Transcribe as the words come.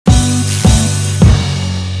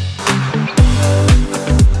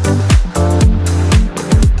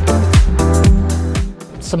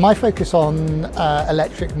So my focus on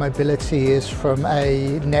electric mobility is from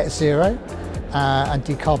a net zero and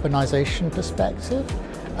decarbonisation perspective.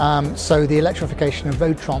 So the electrification of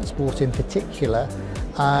road transport in particular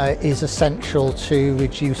is essential to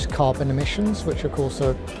reduce carbon emissions, which of course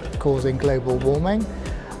are causing global warming,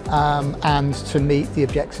 and to meet the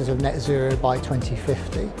objectives of net zero by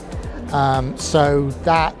 2050. So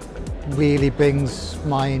that really brings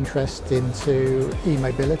my interest into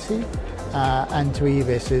e-mobility and to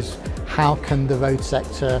EVIS is how can the road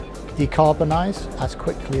sector decarbonise as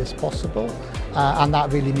quickly as possible, and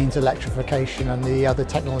that really means electrification and the other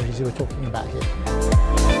technologies we were talking about here.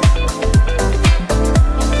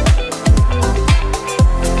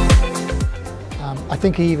 I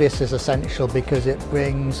think EVIS is essential because it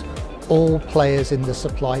brings all players in the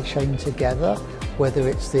supply chain together, whether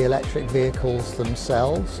it's the electric vehicles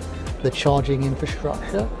themselves, the charging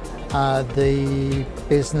infrastructure, the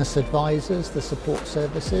business advisors, the support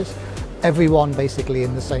services, everyone basically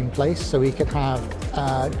in the same place, so we can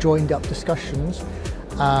have joined up discussions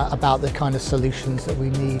about the kind of solutions that we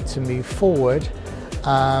need to move forward,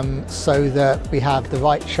 so that we have the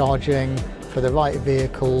right charging for the right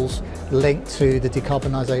vehicles linked to the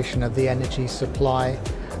decarbonisation of the energy supply,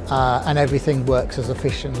 and everything works as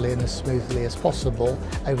efficiently and as smoothly as possible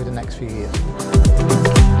over the next few years.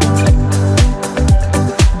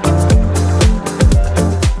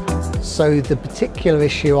 So the particular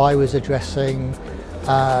issue I was addressing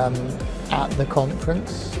at the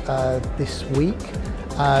conference this week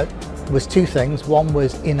was two things. One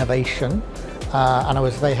was innovation, and I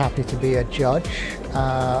was very happy to be a judge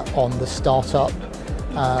on the Startup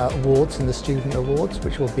Awards and the Student Awards,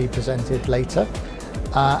 which will be presented later.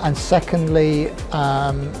 And secondly,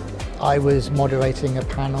 I was moderating a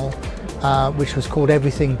panel which was called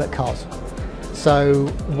Everything But Cars.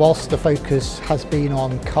 So whilst the focus has been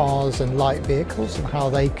on cars and light vehicles and how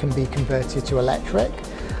they can be converted to electric,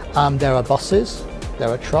 there are buses, there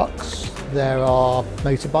are trucks, there are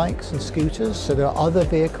motorbikes and scooters, so there are other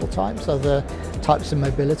vehicle types, other types of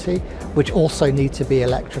mobility which also need to be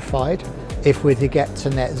electrified if we're to get to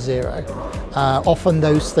net zero. Often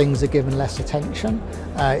those things are given less attention.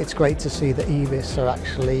 It's great to see that EVIS are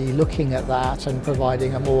actually looking at that and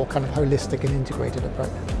providing a more kind of holistic and integrated approach.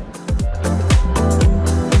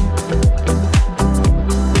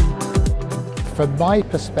 From my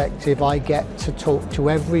perspective, I get to talk to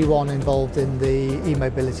everyone involved in the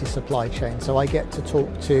e-mobility supply chain. So I get to talk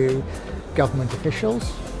to government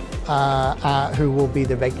officials, who will be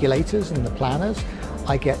the regulators and the planners.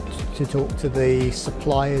 I get to talk to the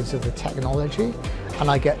suppliers of the technology, and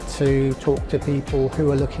I get to talk to people who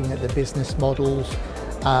are looking at the business models,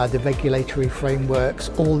 the regulatory frameworks,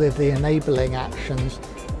 all of the enabling actions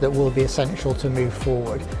that will be essential to move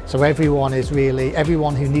forward. So everyone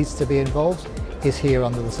who needs to be involved is here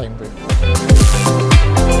under the same roof.